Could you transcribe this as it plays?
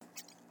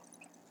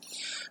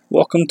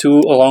Welcome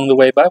to Along the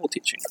Way Bible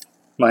Teaching.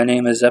 My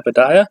name is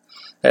Zebediah,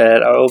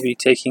 and I will be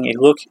taking a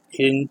look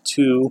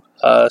into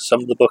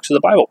some of the books of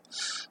the Bible.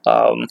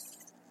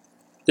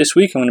 This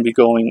week I'm going to be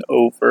going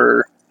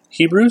over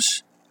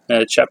Hebrews,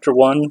 chapter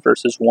 1,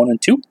 verses 1 and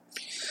 2,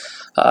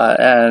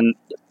 and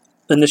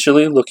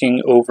initially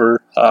looking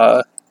over,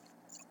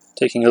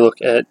 taking a look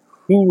at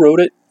who wrote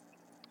it,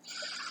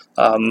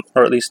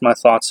 or at least my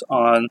thoughts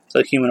on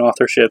the human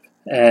authorship,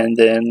 and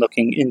then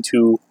looking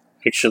into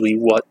actually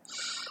what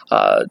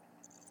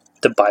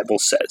the Bible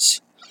says,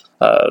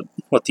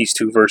 what these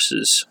two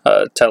verses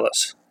tell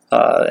us,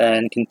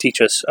 and can teach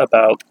us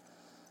about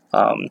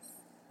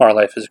our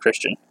life as a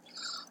Christian.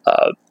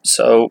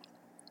 So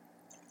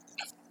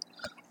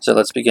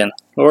let's begin.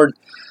 Lord,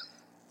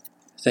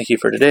 thank you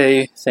for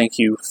today. Thank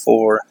you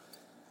for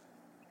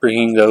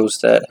bringing those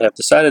that have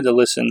decided to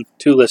listen.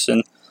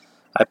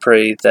 I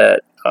pray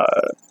that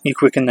you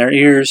quicken their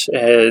ears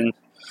and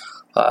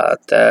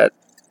that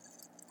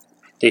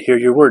they hear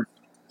your word.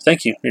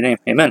 Thank you. In your name.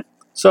 Amen.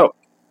 So,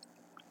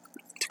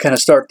 to kind of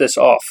start this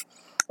off,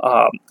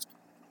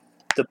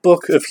 the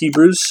book of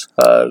Hebrews,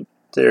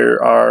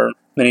 there are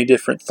many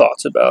different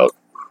thoughts about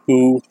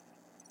who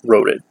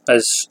wrote it.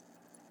 As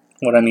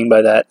what I mean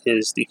by that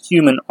is the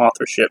human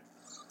authorship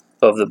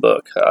of the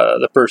book.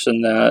 The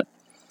person that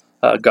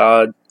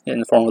God, in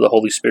the form of the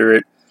Holy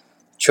Spirit,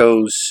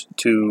 chose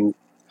to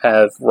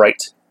have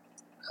write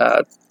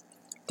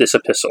this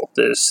epistle,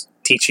 this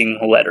teaching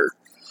letter.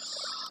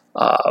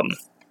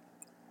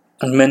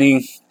 And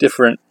many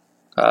different,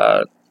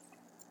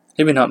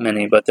 maybe not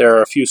many, but there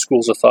are a few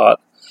schools of thought.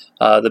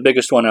 The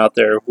biggest one out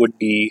there would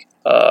be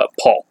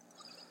Paul.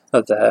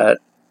 That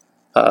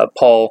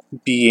Paul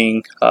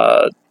being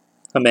a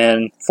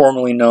man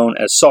formerly known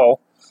as Saul,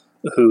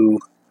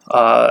 who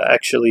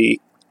actually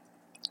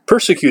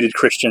persecuted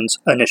Christians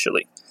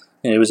initially.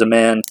 And he was a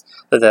man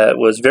that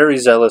was very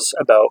zealous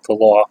about the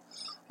law.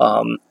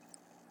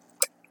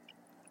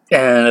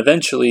 And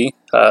eventually,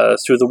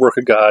 through the work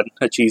of God,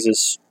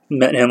 Jesus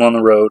met him on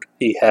the road.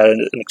 He had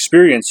an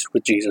experience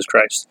with Jesus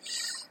Christ.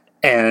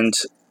 And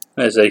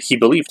as he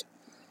believed,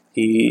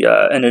 he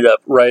ended up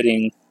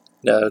writing,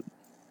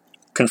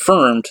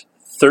 confirmed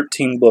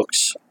 13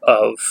 books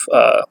of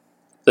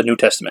the New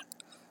Testament,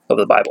 of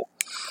the Bible.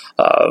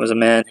 It was a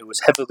man who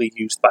was heavily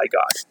used by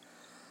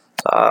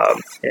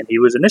God. And he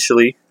was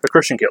initially a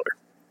Christian killer.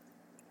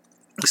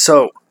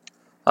 So,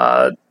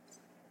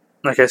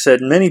 like I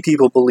said, many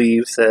people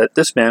believe that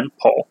this man,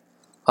 Paul,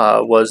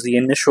 was the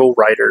initial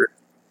writer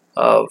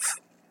of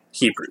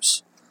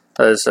Hebrews.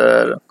 There's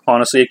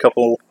honestly a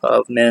couple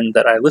of men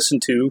that I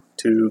listened to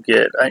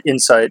get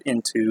insight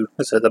into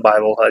the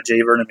Bible.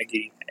 J. Vernon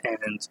McGee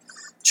and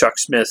Chuck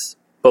Smith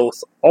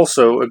both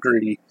also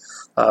agree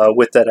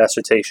with that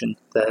assertion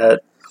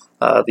that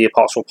the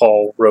Apostle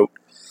Paul wrote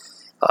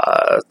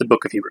the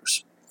book of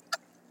Hebrews.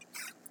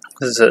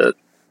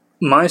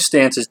 My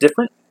stance is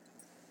different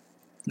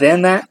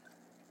than that.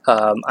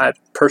 I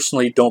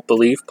personally don't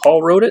believe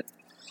Paul wrote it.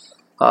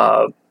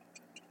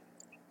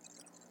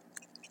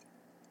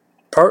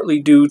 Partly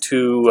due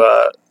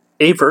to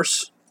a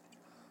verse,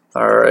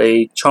 or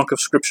a chunk of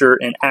scripture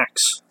in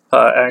Acts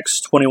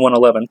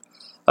 21:11.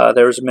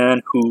 There was a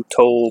man who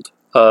told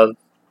the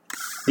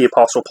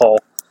Apostle Paul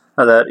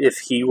that if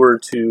he were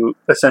to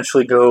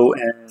essentially go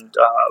and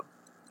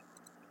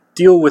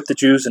deal with the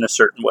Jews in a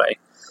certain way,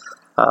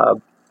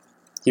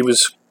 he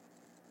was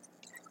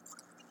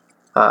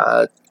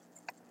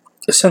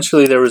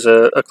essentially there was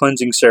a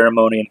cleansing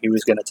ceremony, and he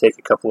was going to take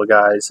a couple of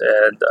guys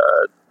and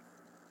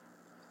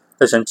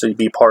essentially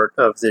be part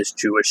of this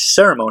Jewish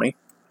ceremony.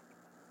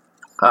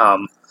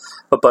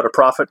 But a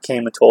prophet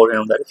came and told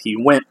him that if he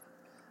went,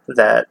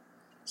 that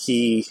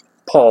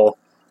Paul,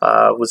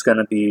 was going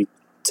to be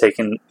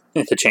taken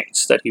into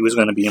chains, that he was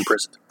going to be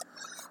imprisoned.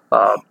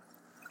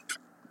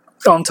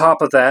 On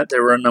top of that,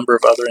 there were a number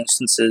of other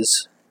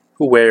instances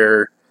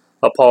where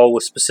Paul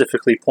was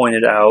specifically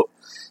pointed out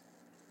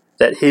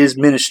that his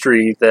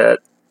ministry, that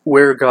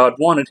where God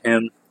wanted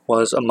him,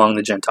 was among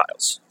the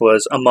Gentiles,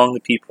 was among the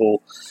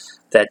people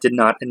that did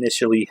not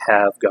initially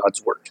have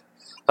God's word,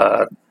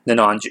 the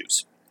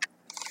non-Jews.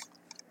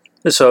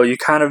 So you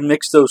kind of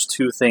mix those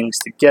two things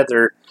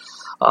together.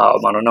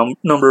 On a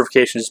number of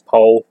occasions,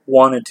 Paul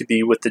wanted to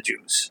be with the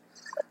Jews,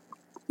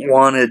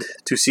 wanted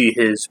to see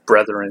his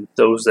brethren,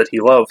 those that he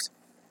loved,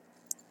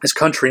 his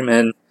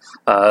countrymen,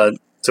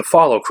 to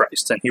follow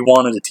Christ, and he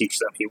wanted to teach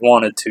them. He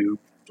wanted to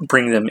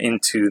bring them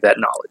into that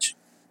knowledge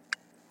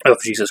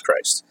of Jesus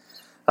Christ.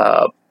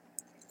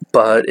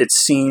 But it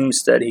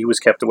seems that he was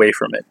kept away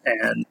from it,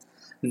 and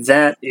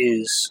that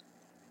is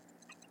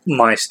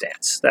my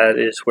stance. That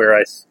is where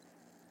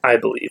I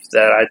believe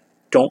that I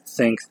don't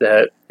think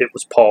that it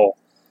was Paul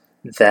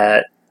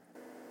that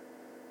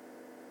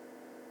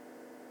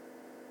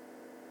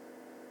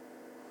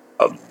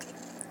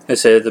I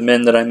said the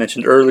men that I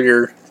mentioned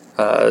earlier,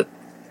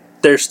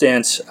 their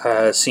stance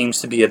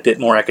seems to be a bit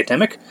more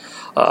academic,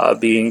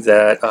 being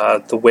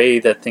that the way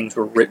that things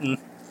were written,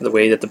 the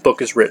way that the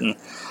book is written,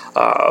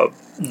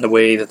 the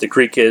way that the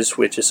Greek is,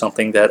 which is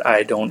something that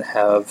I don't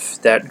have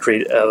that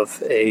great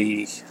of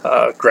a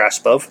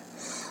grasp of.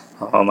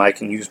 I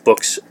can use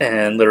books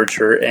and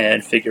literature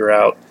and figure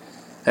out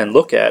and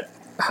look at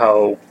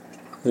how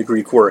the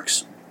Greek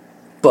works.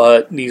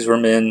 But these were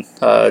men,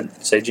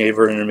 say J.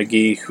 Vernon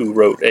McGee, who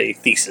wrote a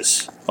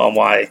thesis on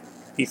why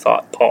he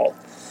thought Paul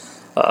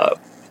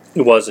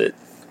was it,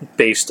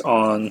 based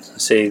on,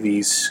 say,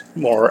 these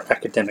more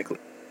academically.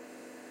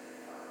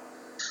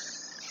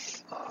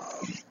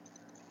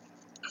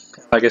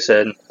 Like I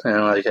said,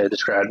 and like I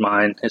described,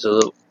 my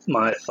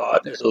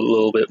thought is a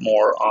little bit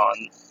more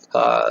on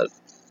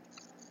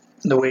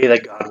the way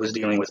that God was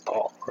dealing with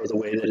Paul, or the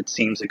way that it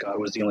seems that God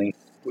was dealing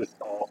with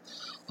Paul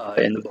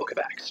in the book of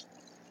Acts.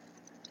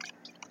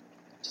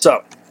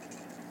 So,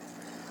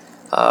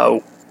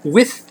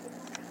 with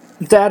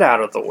that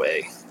out of the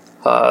way,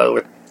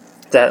 with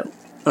that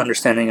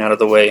understanding out of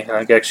the way,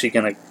 I'm actually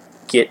going to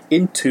get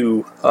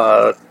into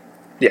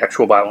the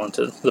actual Bible,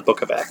 into the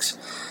book of Acts.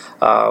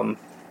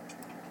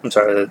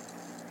 The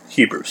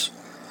Hebrews.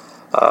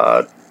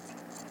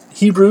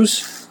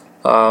 Hebrews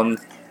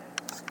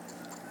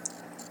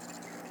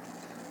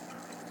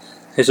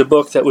is a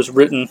book that was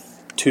written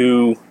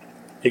to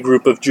a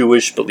group of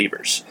Jewish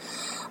believers,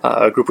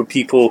 a group of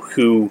people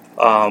who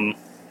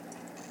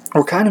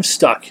were kind of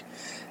stuck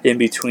in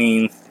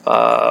between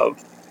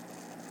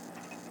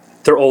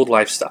their old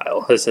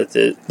lifestyle, is that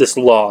this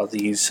law,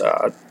 this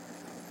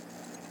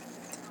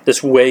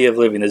way of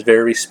living, this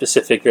very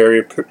specific,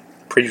 very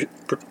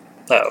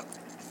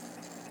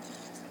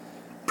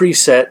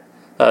preset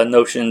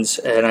notions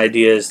and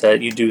ideas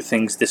that you do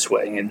things this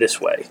way and this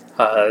way.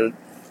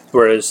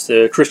 Whereas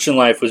the Christian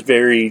life was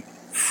very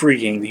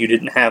freeing. You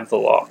didn't have the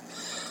law.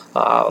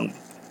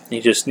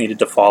 You just needed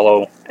to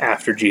follow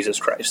after Jesus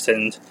Christ.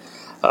 And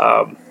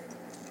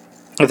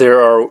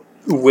there are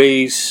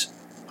ways,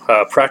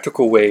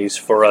 practical ways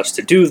for us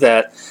to do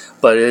that,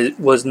 but it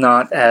was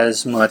not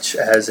as much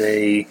as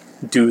a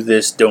do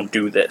this, don't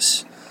do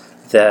this,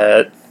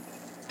 that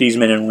these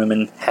men and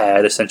women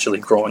had essentially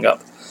growing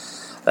up.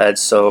 And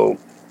so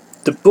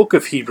the book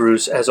of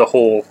Hebrews as a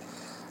whole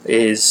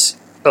is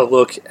a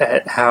look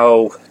at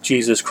how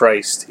Jesus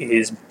Christ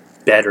is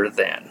better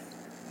than.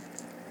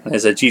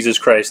 Is that Jesus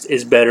Christ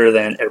is better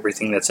than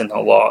everything that's in the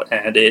law,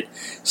 and it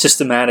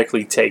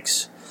systematically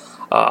takes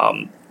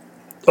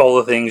all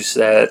the things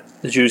that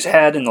the Jews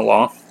had in the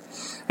law,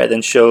 and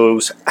then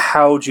shows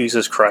how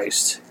Jesus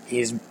Christ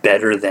is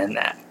better than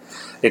that.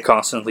 It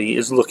constantly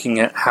is looking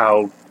at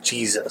how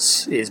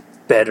Jesus is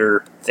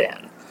better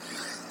than.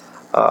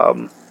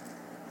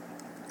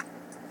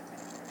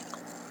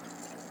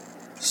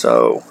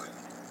 So,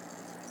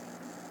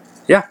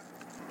 yeah,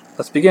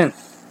 let's begin.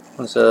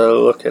 Let's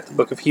look at the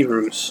book of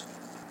Hebrews,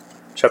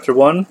 chapter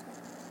 1,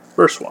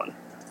 verse 1.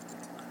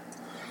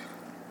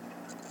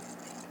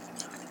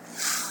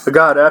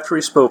 God, after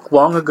he spoke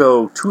long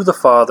ago to the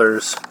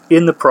fathers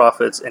in the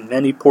prophets in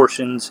many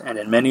portions and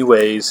in many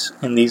ways,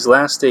 in these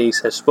last days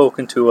has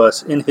spoken to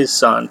us in his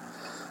Son,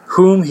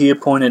 whom he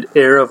appointed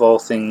heir of all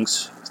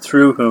things,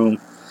 through whom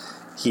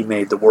he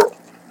made the world.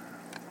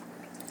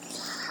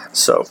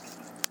 So,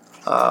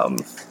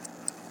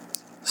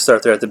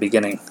 start there at the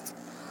beginning.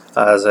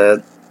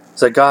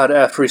 That God,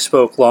 after he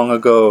spoke long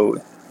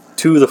ago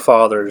to the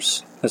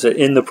fathers,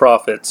 in the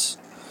prophets,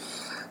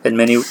 in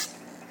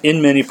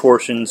many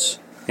portions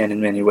and in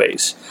many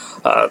ways.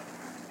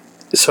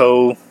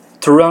 So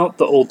throughout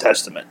the Old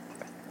Testament,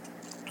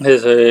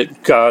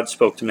 God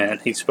spoke to man.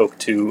 He spoke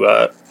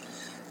to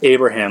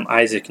Abraham,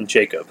 Isaac, and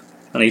Jacob,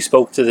 and he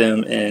spoke to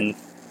them in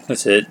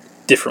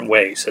different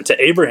ways. So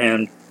to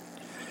Abraham,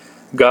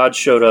 God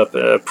showed up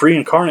in a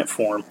pre-incarnate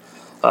form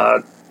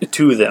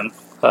to them.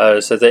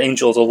 So the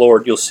angel of the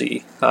Lord you'll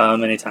see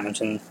many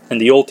times in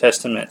the Old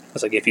Testament.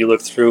 It's like if you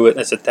look through it,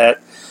 it's that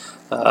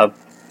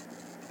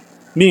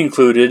me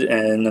included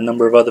and a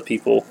number of other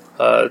people,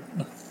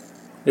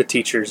 the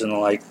teachers and the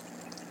like,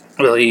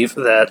 believe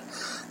that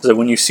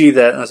when you see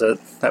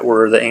that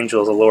word, the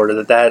angel of the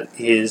Lord, that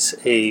is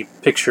a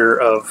picture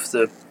of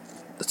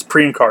that's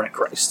pre-incarnate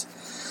Christ.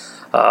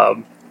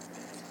 And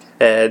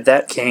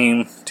that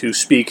came to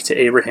speak to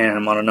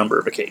Abraham on a number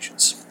of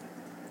occasions.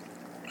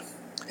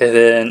 And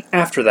then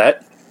after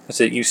that,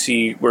 you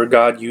see where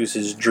God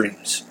uses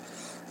dreams.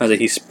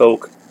 He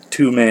spoke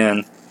to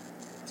man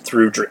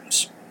through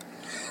dreams.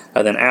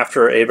 And then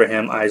after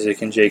Abraham,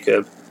 Isaac, and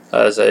Jacob,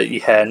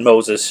 you had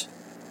Moses,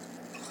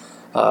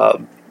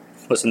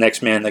 was the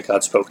next man that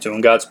God spoke to.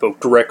 And God spoke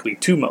directly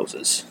to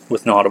Moses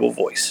with an audible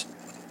voice.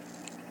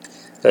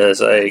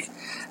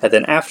 And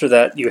then after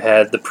that, you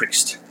had the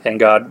priest. And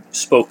God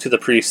spoke to the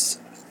priest,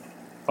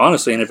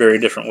 honestly, in a very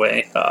different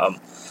way.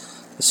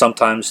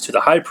 Sometimes to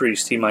the high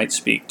priest, he might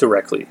speak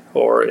directly,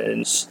 or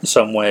in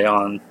some way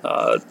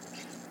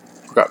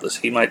regardless,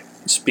 he might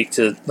speak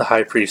to the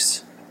high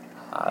priest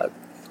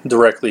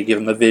directly, give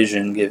him a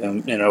vision, give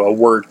him a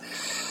word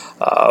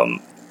on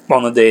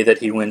the day that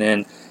he went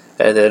in.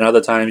 And then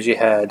other times you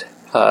had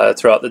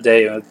throughout the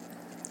day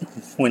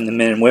when the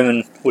men and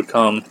women would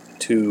come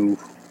to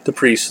the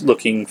priests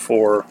looking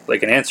for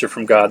like an answer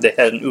from God. They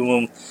had an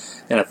Urim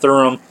and a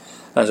Thummim.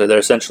 So they're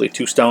essentially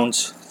two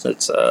stones. So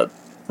it's a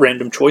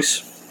random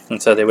choice.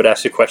 And so they would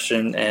ask a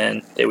question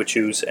and they would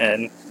choose,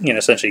 and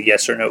essentially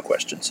yes or no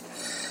questions.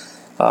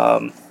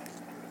 And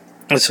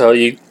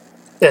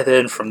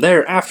then from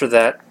there, after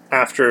the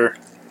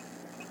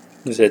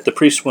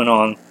priests went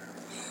on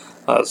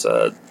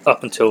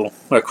up until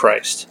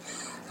Christ.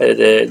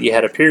 You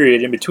had a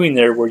period in between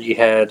there where you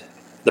had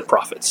the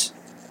prophets,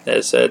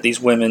 as these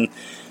women,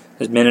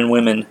 as men and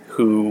women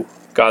who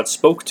God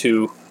spoke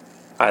to,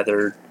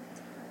 either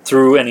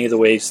through any of the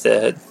ways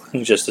that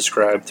he just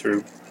described,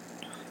 through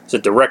a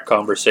direct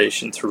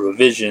conversation, through a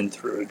vision,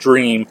 through a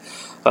dream,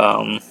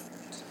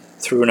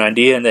 through an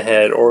idea in the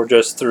head, or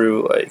just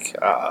through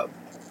a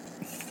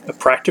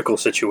practical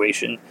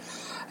situation,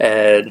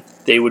 and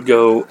they would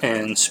go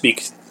and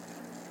speak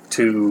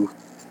to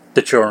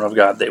the children of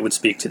God. They would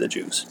speak to the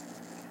Jews.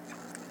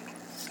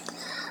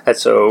 And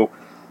so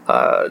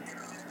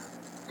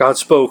God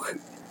spoke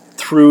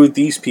through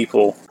these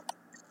people,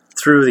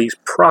 through these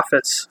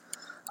prophets,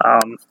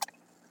 to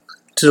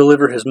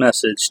deliver his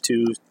message,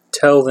 to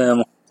tell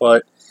them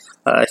what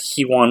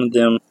he wanted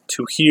them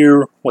to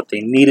hear, what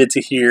they needed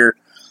to hear,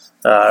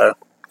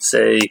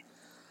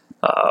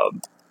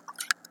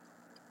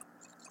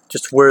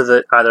 just where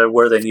they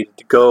needed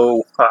to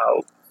go,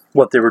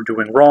 what they were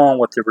doing wrong,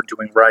 what they were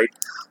doing right,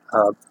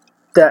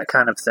 that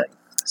kind of thing.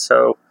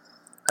 So,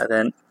 and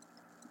then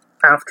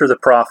after the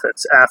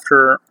prophets,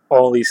 after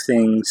all these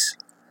things,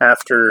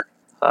 after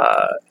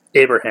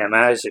Abraham,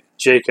 Isaac,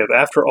 Jacob,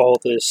 after all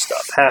this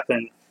stuff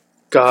happened,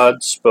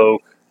 God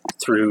spoke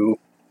through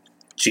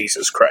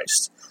Jesus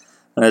Christ.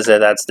 And as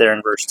that's there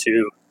in verse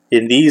 2.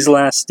 In these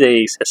last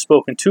days has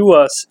spoken to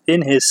us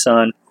in his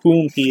Son,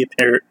 whom he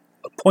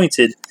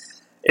appointed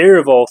heir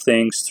of all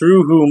things,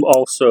 through whom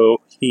also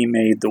he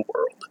made the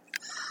world.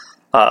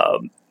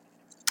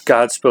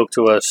 God spoke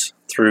to us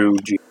through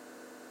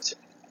Jesus.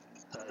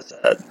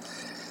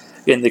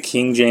 In the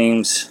King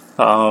James,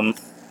 the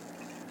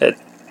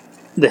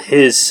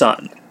his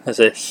Son,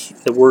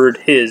 the word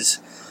his,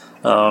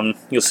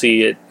 you'll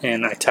see it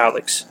in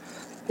italics.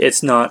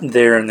 It's not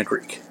there in the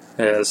Greek.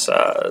 As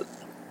the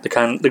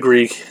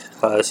Greek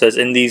says,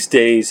 in these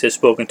days has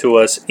spoken to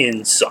us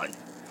in Son.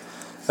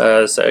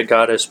 As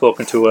God has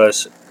spoken to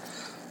us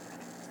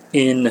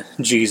in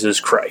Jesus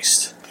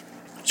Christ.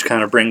 Which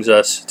kind of brings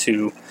us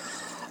to,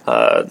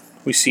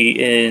 we see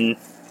in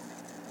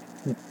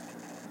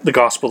the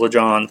Gospel of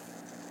John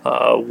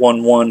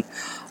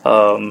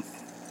 1:1,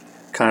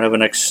 kind of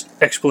an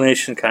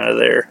explanation kind of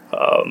there.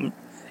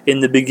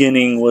 In the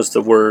beginning was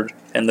the Word,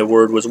 and the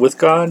Word was with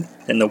God,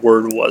 and the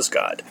Word was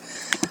God.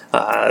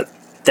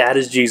 That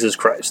is Jesus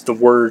Christ. The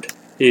Word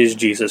is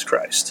Jesus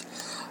Christ.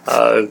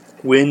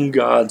 When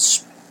God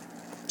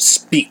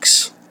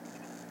speaks,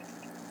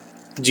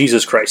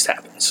 Jesus Christ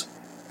happens.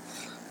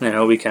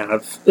 We kind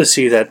of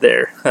see that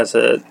there as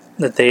that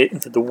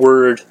the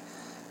Word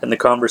and the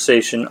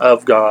conversation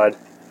of God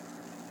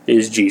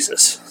is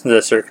Jesus,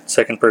 the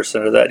second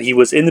person of that. He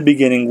was in the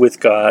beginning with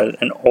God,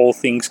 and all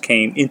things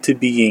came into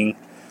being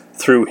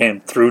through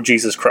him, through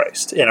Jesus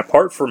Christ. And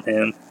apart from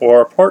him,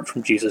 or apart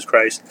from Jesus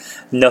Christ,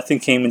 nothing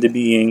came into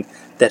being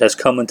that has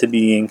come into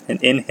being.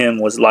 And in him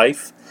was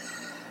life,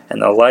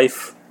 and the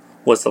life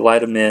was the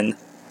light of men.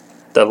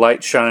 The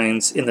light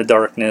shines in the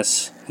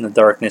darkness, and the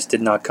darkness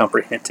did not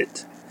comprehend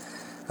it.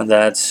 And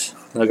that's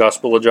the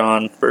Gospel of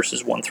John,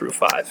 verses 1 through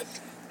 5.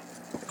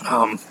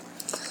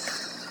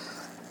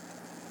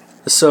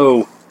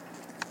 So,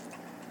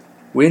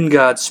 when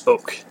God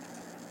spoke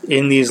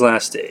in these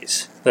last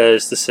days, that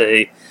is to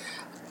say,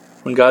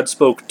 when God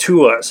spoke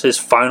to us, his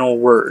final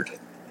word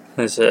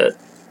is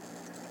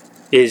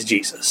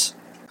Jesus.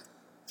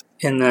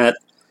 In that,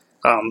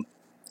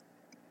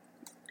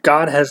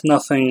 God has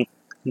nothing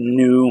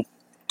new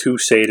to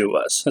say to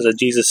us. As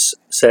Jesus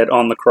said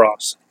on the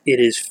cross, it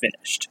is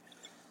finished.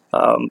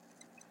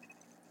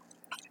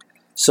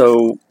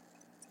 So,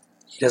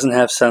 he doesn't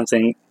have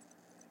something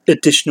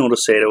additional to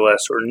say to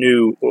us, or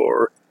new,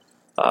 or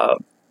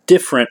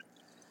different.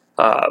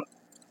 And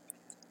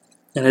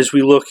as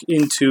we look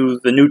into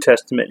the New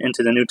Testament,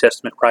 into the New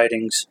Testament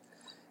writings,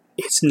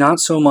 it's not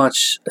so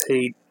much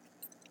a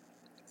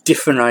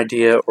different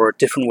idea or a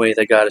different way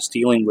that God is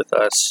dealing with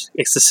us.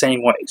 It's the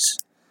same ways.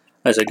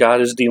 As that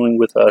God is dealing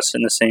with us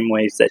in the same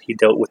ways that he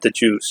dealt with the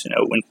Jews.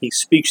 When he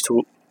speaks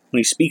to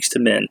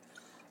men,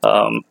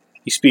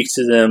 he speaks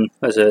to them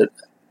as the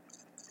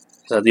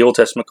Old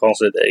Testament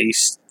calls it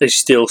a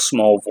still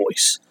small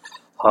voice.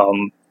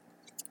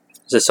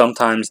 So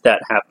sometimes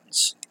that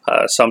happens.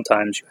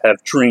 Sometimes you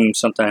have dreams.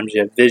 Sometimes you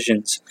have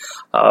visions.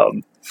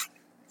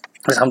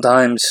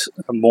 Sometimes,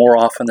 more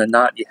often than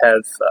not, you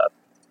have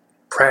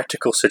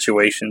practical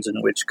situations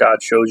in which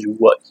God shows you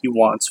what he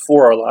wants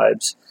for our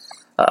lives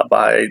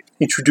by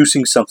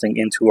introducing something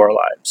into our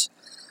lives.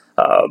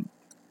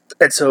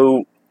 And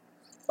so,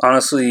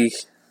 honestly,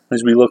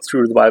 as we look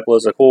through the Bible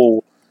as a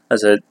whole,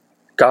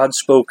 God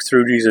spoke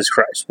through Jesus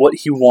Christ. What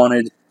he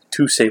wanted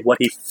to say, what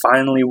he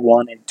finally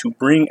wanted to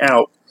bring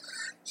out,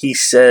 he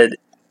said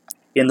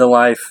in the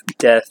life,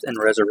 death, and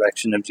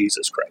resurrection of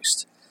Jesus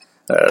Christ.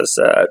 As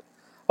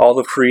all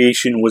of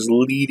creation was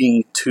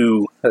leading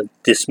to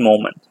this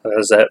moment,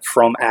 as that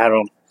from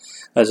Adam,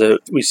 as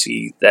we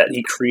see that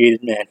he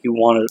created man, he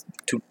wanted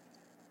to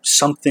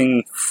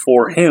something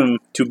for him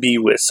to be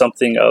with,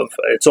 something of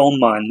its own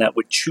mind that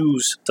would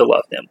choose to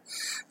love him.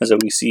 As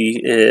we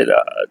see it,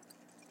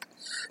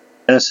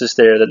 Genesis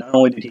there, that not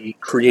only did he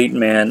create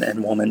man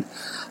and woman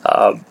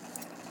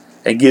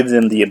and give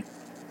them the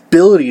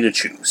ability to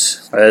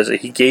choose, as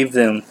he gave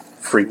them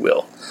free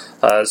will,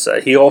 as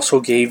he also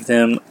gave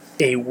them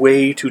a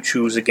way to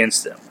choose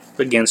against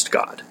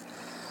God.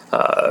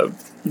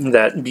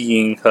 That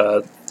being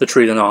the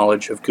tree of the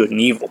knowledge of good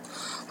and evil.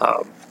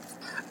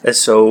 And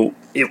so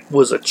it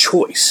was a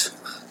choice.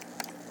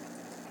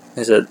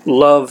 Is that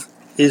love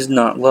is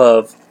not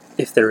love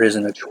if there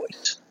isn't a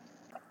choice.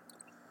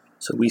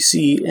 So we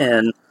see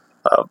in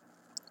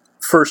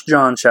 1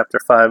 John chapter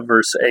 5,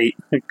 verse 8,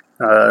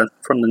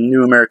 from the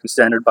New American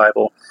Standard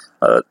Bible,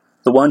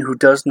 the one who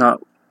does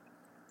not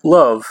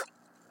love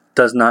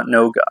does not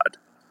know God,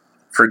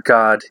 for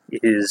God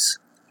is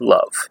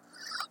love.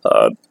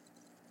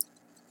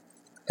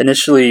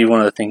 Initially, one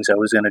of the things I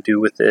was going to do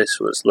with this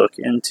was look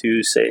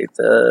into, say,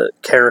 the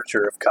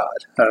character of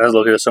God. I was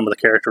looking at some of the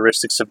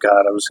characteristics of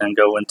God. I was going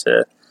to go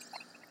into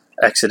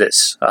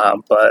Exodus,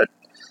 but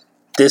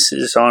this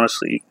is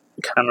honestly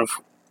kind of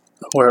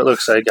where it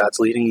looks like God's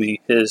leading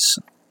me, is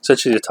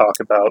essentially to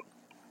talk about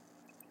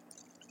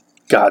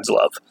God's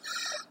love.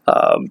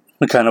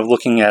 Kind of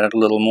looking at it a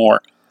little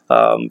more.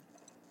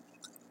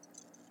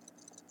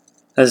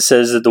 As it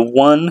says that the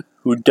one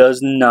who does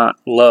not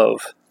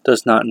love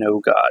does not know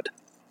God,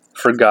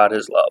 for God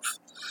is love.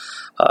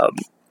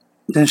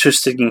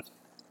 Interesting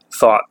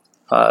thought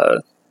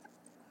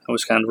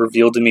was kind of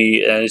revealed to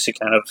me as you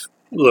kind of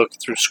look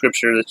through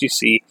Scripture that you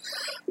see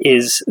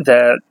is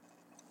that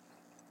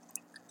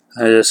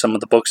some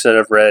of the books that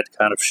I've read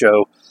kind of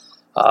show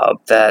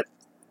that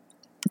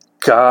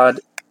God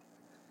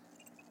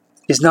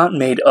is not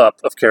made up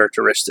of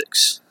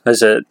characteristics.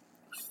 That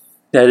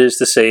is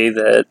to say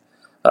that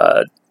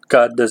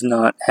God does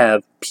not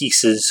have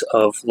pieces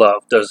of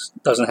love,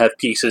 doesn't have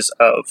pieces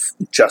of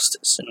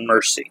justice and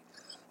mercy.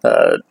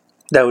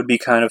 That would be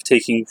kind of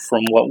taking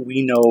from what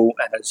we know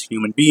as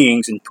human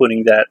beings and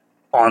putting that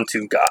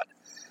onto God.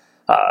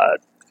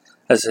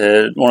 As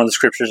one of the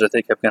scriptures I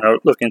think I'm going to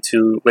look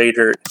into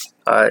later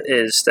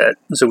is that,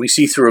 so we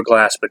see through a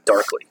glass but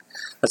darkly.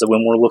 As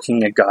when we're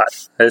looking at God,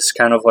 it's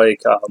kind of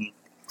like,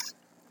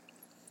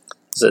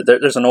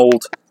 there's an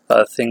old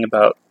thing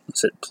about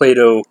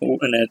Plato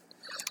in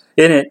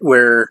it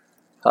where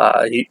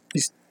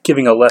he's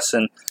giving a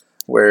lesson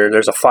where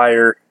there's a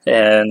fire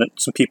and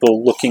some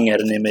people looking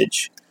at an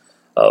image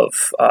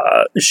of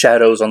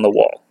shadows on the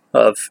wall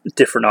of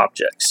different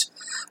objects.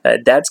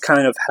 That's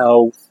kind of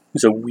how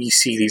we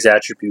see these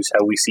attributes,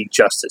 how we see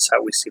justice,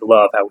 how we see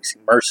love, how we see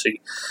mercy,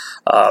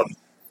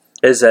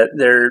 is that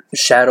they're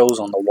shadows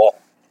on the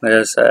wall.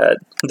 Is that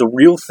the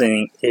real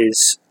thing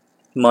is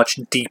much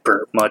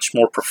deeper, much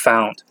more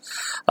profound.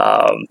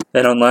 And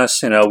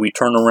unless, we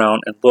turn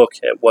around and look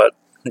at what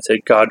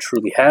God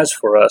truly has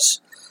for us,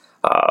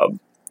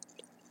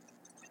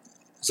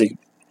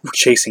 we're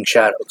chasing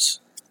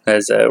shadows.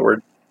 As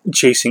we're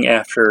chasing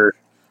after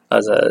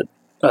as a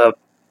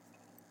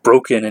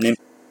broken and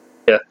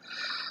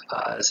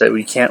that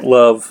we can't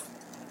love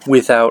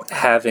without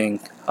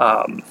having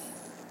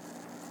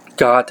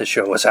God to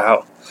show us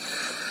how.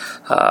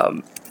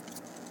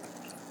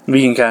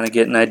 We can kind of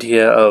get an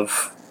idea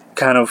of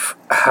kind of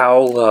how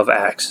love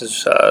acts.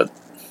 As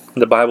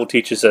the Bible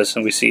teaches us,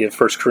 and we see in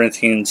 1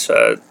 Corinthians,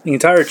 the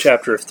entire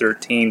chapter of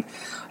 13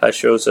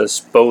 shows us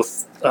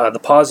both the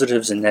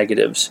positives and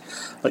negatives,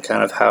 like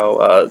kind of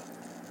how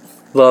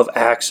love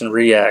acts and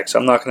reacts.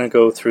 I'm not going to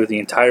go through the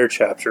entire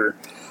chapter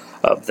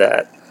of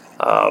that.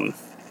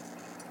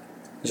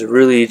 Is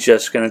really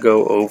just going to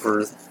go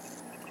over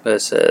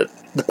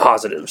the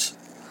positives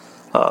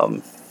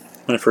in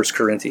 1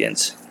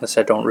 Corinthians. As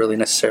I don't really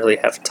necessarily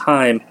have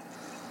time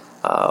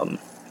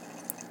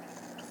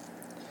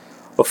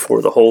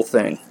before the whole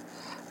thing.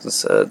 In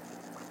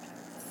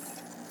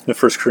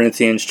 1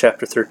 Corinthians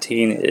chapter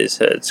 13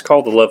 it's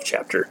called the love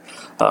chapter.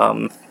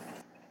 So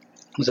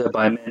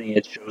by many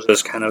it shows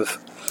us kind of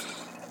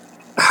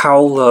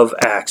how love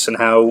acts and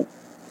how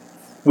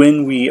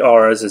when we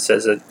are, as it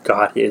says, that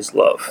God is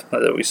love,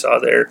 that we saw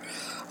there,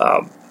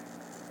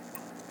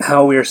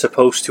 how we are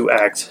supposed to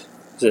act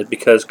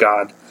because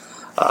God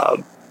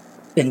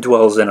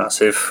indwells in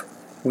us. If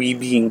we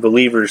being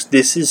believers,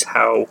 this is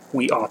how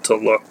we ought to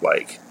look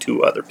like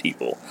to other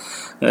people.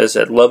 As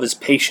that love is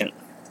patient,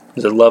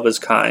 as that love is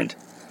kind,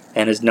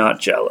 and is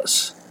not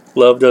jealous.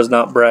 Love does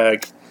not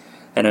brag,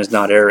 and is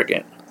not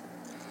arrogant.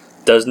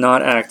 Does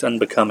not act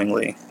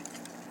unbecomingly.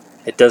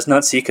 It does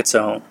not seek its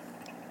own.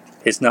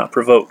 Is not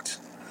provoked.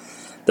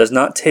 Does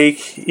not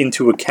take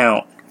into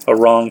account a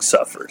wrong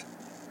suffered.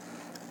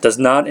 Does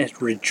not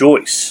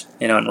rejoice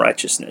in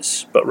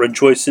unrighteousness, but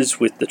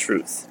rejoices with the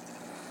truth.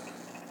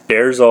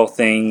 Bears all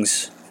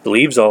things,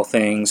 believes all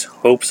things,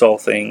 hopes all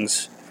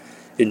things,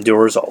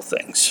 endures all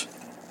things.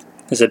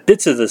 There's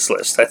bits of this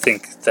list I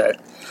think that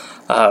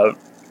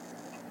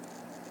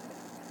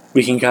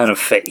we can kind of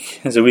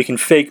fake. And so we can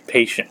fake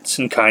patience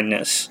and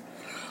kindness.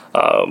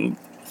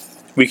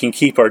 We can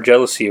keep our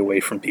jealousy away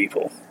from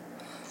people.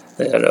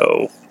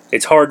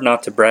 It's hard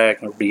not to brag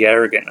or be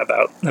arrogant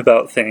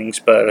about things,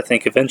 but I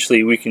think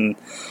eventually we can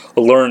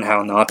learn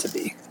how not to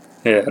be,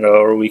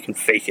 or we can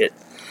fake it,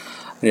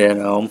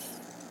 and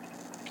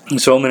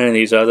so many of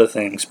these other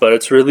things. But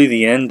it's really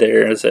the end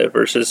there, as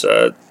verses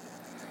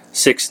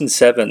 6 and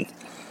 7,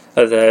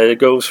 that it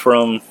goes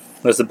from,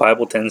 as the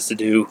Bible tends to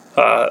do,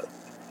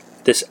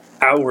 this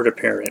outward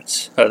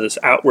appearance, this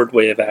outward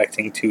way of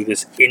acting, to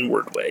this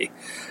inward way.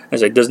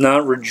 As it does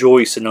not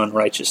rejoice in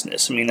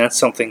unrighteousness. I mean, that's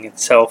something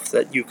itself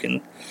that you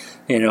can,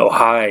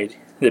 hide,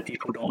 that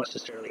people don't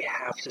necessarily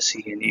have to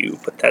see in you,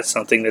 but that's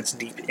something that's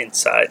deep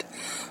inside.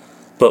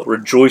 But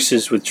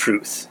rejoices with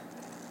truth.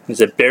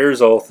 As it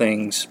bears all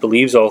things,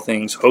 believes all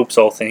things, hopes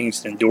all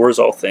things, and endures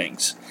all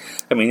things.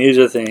 I mean, these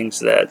are things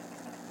that,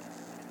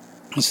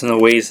 it's in the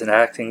ways in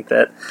acting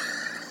that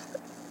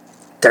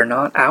they're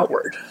not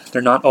outward.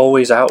 They're not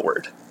always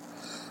outward.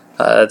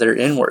 They're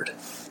inward.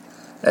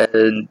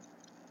 And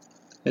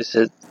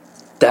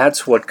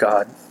that's what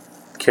God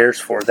cares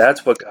for.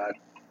 That's what God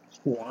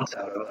wants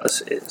out of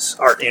us, is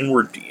our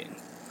inward being.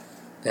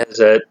 As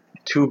that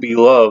to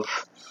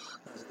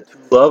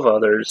love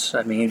others,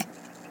 I mean,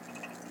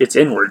 it's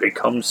inward. It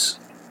comes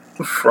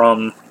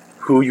from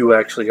who you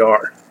actually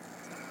are.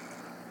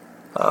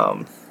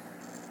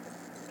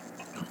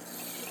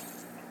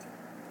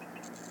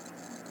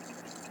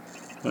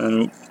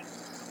 And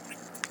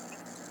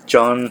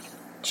John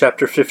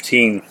chapter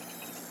 15,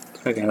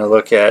 we're going to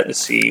look at and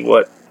see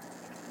what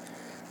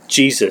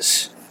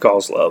Jesus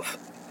calls love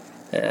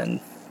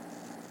and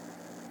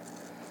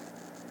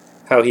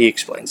how he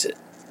explains it.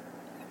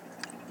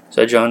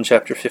 So John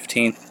chapter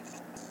 15.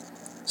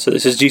 So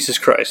this is Jesus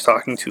Christ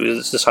talking to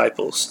his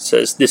disciples. It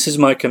says, "This is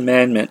my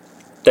commandment,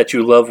 that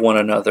you love one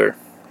another,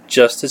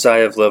 just as I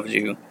have loved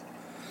you.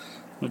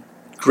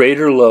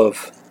 Greater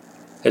love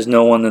has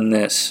no one than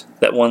this,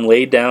 that one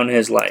laid down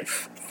his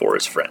life for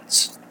his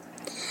friends."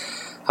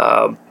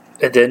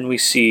 And then we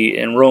see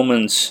in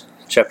Romans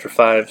chapter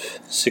 5,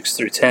 6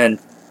 through 10,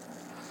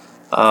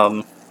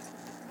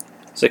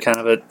 it's a kind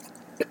of a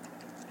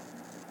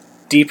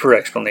deeper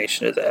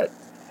explanation of that.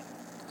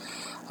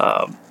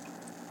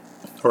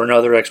 Or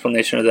another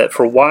explanation of that.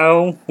 "For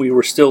while we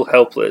were still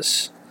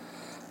helpless,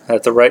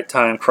 at the right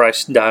time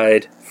Christ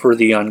died for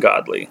the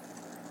ungodly.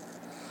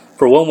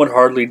 For one would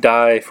hardly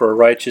die for a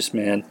righteous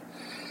man,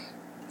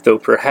 though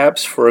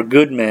perhaps for a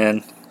good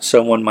man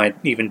someone might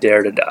even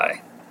dare to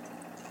die."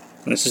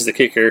 And this is the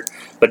kicker.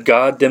 "But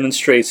God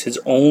demonstrates his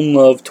own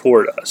love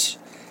toward us,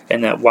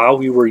 and that while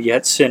we were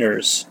yet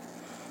sinners,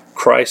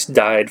 Christ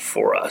died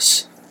for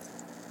us."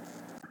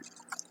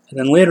 And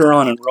then later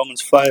on in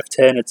Romans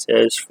 5:10 it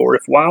says, "For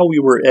if while we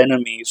were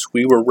enemies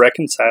we were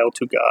reconciled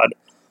to God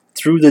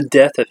through the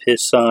death of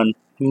his Son,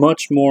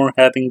 much more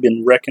having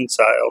been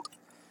reconciled,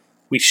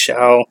 we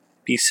shall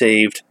be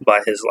saved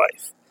by his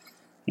life."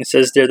 And it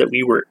says there that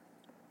we were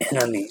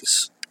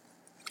enemies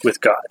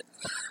with God.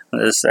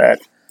 And it is that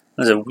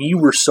we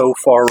were so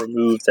far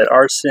removed, that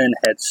our sin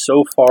had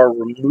so far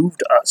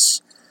removed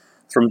us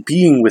from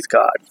being with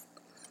God,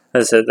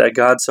 as that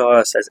God saw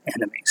us as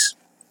enemies.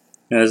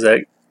 And as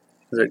that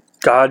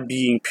God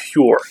being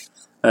pure,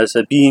 as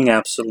a being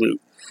absolute,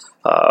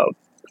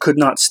 could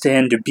not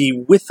stand to be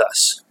with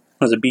us,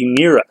 as to be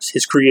near us,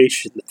 his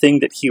creation, the thing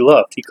that he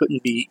loved. He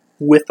couldn't be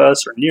with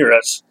us or near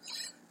us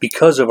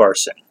because of our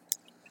sin.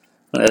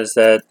 As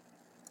that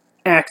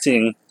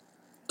acting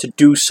to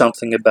do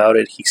something about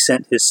it, he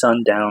sent his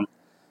Son down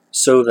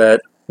so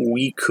that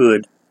we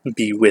could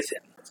be with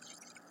him.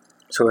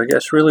 So I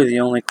guess really the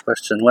only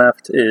question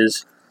left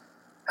is,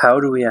 how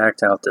do we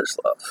act out this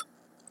love?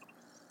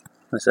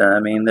 I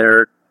mean, there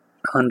are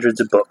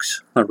hundreds of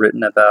books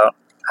written about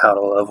how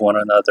to love one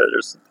another.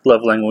 There's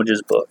Love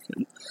Languages book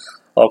and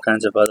all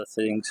kinds of other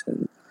things,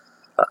 and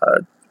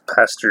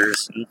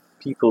pastors and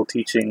people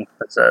teaching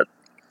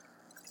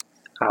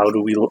how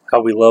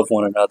we love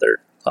one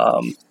another.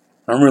 I'm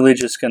really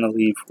just going to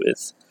leave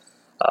with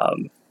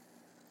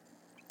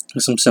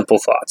some simple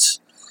thoughts.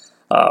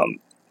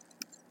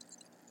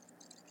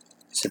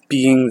 It's a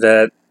being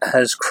that,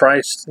 as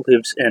Christ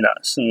lives in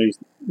us, and we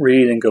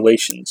read in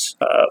Galatians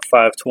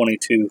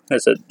 5:22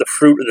 as the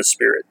fruit of the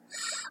Spirit.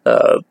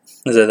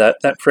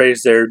 That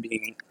phrase there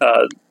being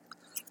the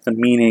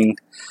meaning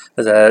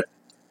that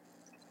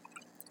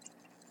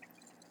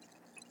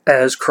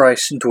as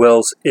Christ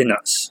dwells in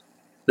us,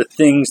 the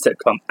things that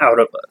come out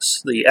of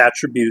us, the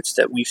attributes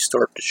that we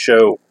start to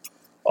show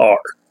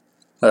are.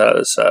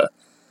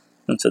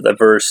 Into the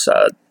verse,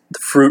 the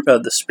fruit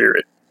of the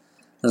Spirit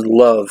is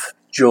love,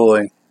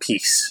 joy,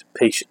 peace,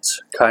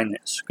 patience,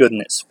 kindness,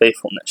 goodness,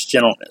 faithfulness,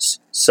 gentleness,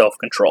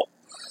 self-control.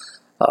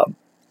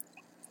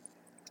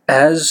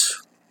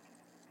 As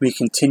we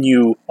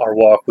continue our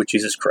walk with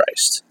Jesus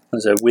Christ,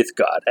 with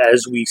God,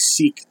 as we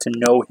seek to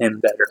know him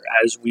better,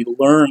 as we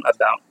learn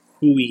about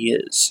who he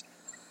is,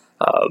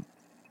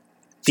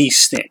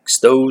 these things,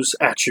 those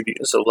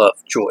attributes of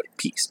love, joy,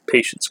 peace,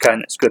 patience,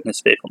 kindness,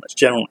 goodness, faithfulness,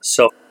 gentleness,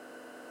 self,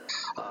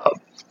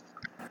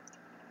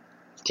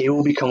 they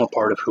will become a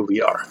part of who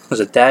we are.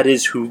 That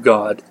is who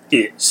God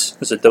is.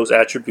 Those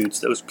attributes,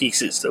 those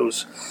pieces,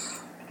 those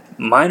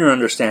minor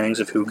understandings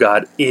of who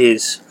God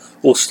is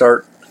will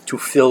start to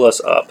fill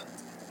us up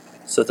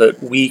so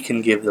that we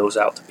can give those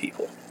out to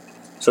people,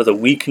 so that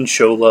we can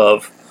show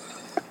love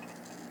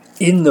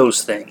in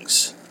those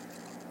things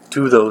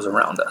to those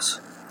around us.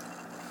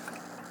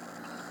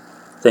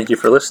 Thank you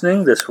for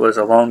listening. This was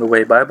Along the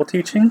Way Bible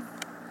Teaching.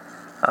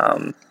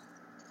 I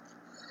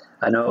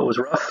know it was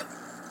rough.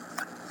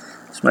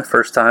 It's my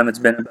first time. It's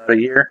been about a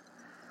year.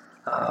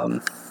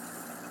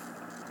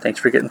 Thanks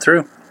for getting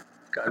through.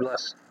 God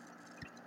bless.